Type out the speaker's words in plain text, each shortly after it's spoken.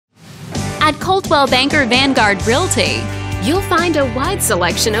At Coldwell Banker Vanguard Realty, you'll find a wide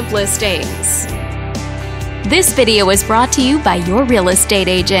selection of listings. This video is brought to you by your real estate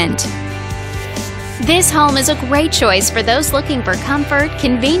agent. This home is a great choice for those looking for comfort,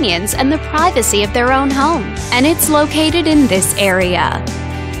 convenience, and the privacy of their own home, and it's located in this area.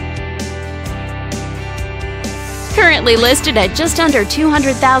 Currently listed at just under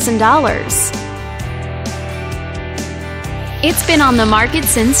 $200,000. It's been on the market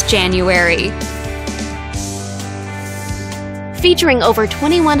since January. Featuring over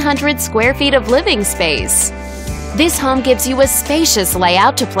 2,100 square feet of living space, this home gives you a spacious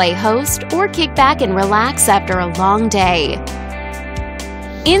layout to play host or kick back and relax after a long day.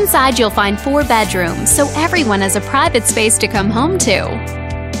 Inside, you'll find 4 bedrooms, so everyone has a private space to come home to,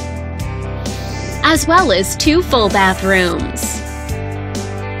 as well as 2 full bathrooms.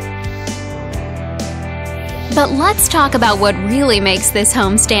 But let's talk about what really makes this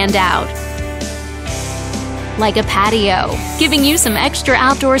home stand out. Like a patio, giving you some extra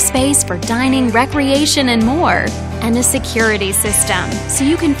outdoor space for dining, recreation, and more, and a security system so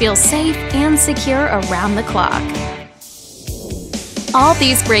you can feel safe and secure around the clock. All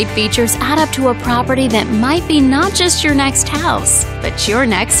these great features add up to a property that might be not just your next house, but your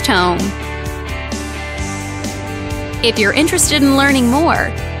next home. If you're interested in learning more,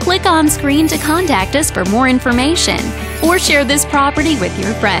 click on screen to contact us for more information or share this property with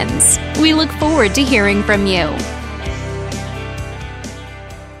your friends. We look forward to hearing from you.